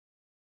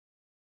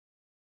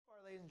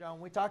ladies and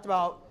gentlemen, we talked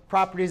about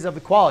properties of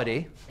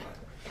equality.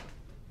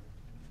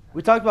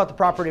 We talked about the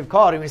property of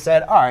equality, and we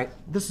said, all right,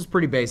 this is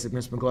pretty basic,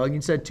 Ms. McLogan.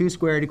 You said 2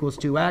 squared equals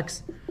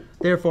 2x.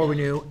 Therefore, we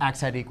knew x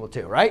had to equal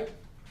 2, right?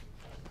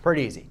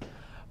 Pretty easy.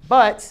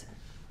 But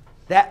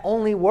that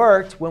only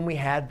worked when we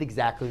had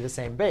exactly the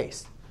same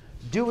base.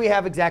 Do we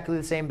have exactly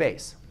the same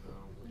base?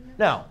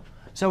 No.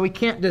 So we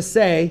can't just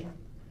say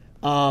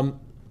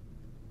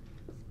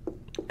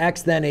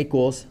x then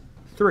equals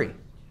 3.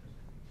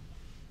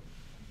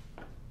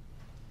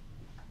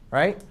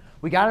 Right?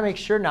 We got to make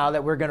sure now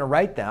that we're going to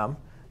write them.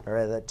 All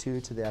right, that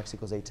 2 to the x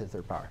equals 8 to the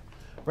third power.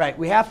 Right,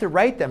 we have to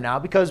write them now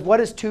because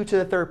what is 2 to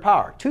the third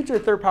power? 2 to the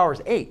third power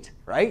is 8,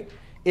 right?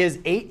 Is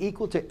 8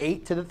 equal to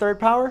 8 to the third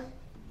power?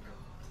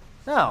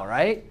 No,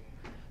 right?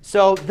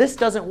 So this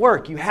doesn't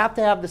work. You have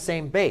to have the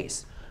same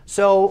base.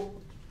 So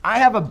I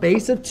have a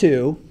base of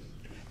 2,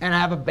 and I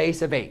have a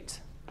base of 8.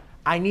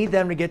 I need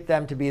them to get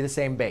them to be the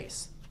same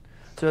base.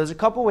 So there's a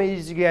couple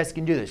ways you guys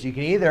can do this. You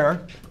can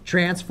either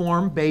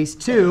transform base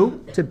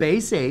 2 to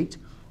base 8,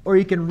 or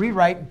you can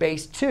rewrite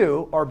base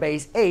 2 or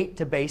base 8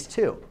 to base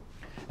 2.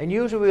 And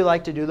usually we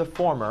like to do the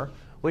former,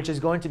 which is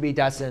going to be,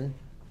 Dustin,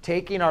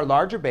 taking our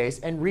larger base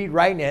and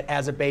rewriting it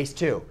as a base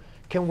 2.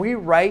 Can we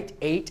write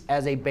 8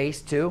 as a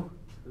base 2?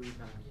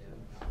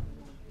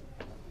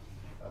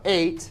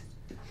 8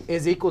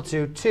 is equal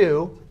to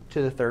 2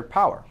 to the third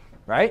power,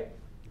 right?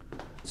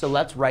 So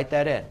let's write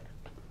that in.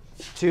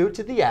 2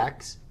 to the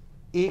x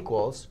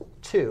equals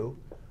 2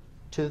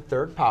 to the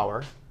third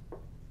power.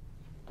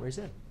 Where's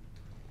it?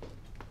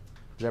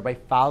 Does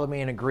everybody follow me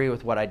and agree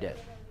with what I did?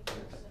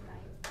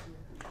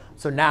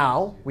 So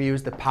now we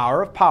use the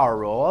power of power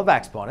rule of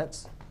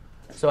exponents.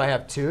 So I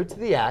have 2 to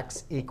the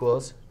x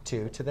equals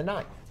 2 to the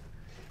 9th.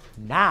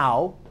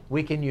 Now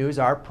we can use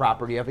our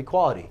property of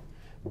equality.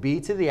 B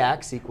to the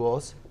x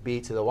equals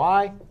b to the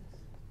y.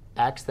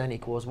 X then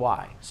equals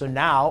y. So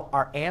now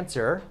our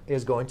answer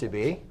is going to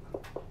be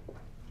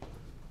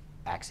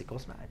x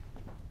equals 9.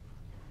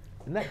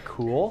 Isn't that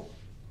cool?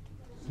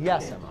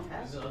 Yes, Emma.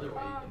 I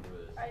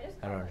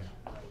don't know.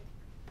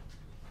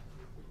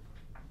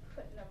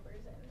 Put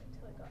numbers in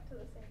until it got to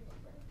the same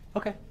number.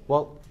 OK,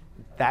 well,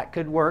 that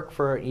could work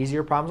for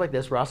easier problems like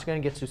this. We're also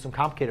going to get to some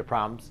complicated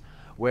problems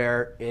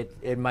where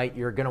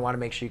you're going to want to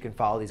make sure you can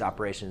follow these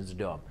operations to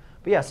do them.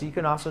 But yeah, so you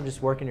can also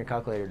just work in your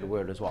calculator to do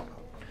it as well.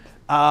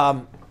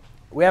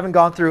 We haven't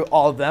gone through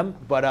all of them,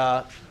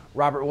 but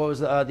Robert, what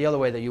was the other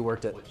way that you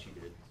worked it? What you did.